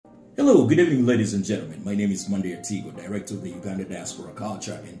Hello, good evening, ladies and gentlemen. My name is Monday Atigo, Director of the Uganda Diaspora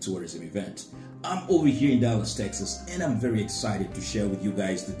Culture and Tourism Event. I'm over here in Dallas, Texas, and I'm very excited to share with you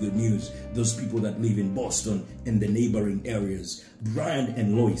guys the good news. Those people that live in Boston and the neighboring areas, Brian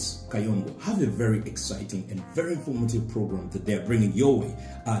and Lois Kayongo, have a very exciting and very informative program that they're bringing your way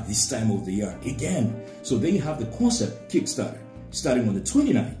at this time of the year again. So they have the concept Kickstarter starting on the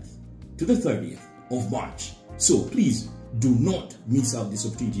 29th to the 30th of March. So please, do not miss out this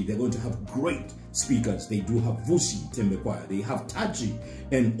opportunity. They're going to have great speakers. They do have Vusi Tembekwaya, they have Tachi,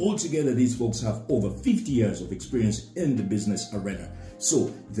 and altogether these folks have over 50 years of experience in the business arena.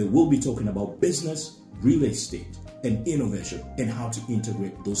 So they will be talking about business, real estate, and innovation, and how to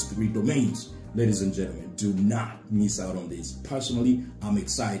integrate those three domains. Ladies and gentlemen, do not miss out on this. Personally, I'm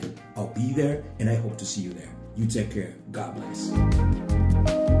excited. I'll be there, and I hope to see you there. You take care. God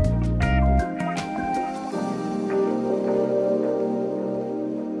bless.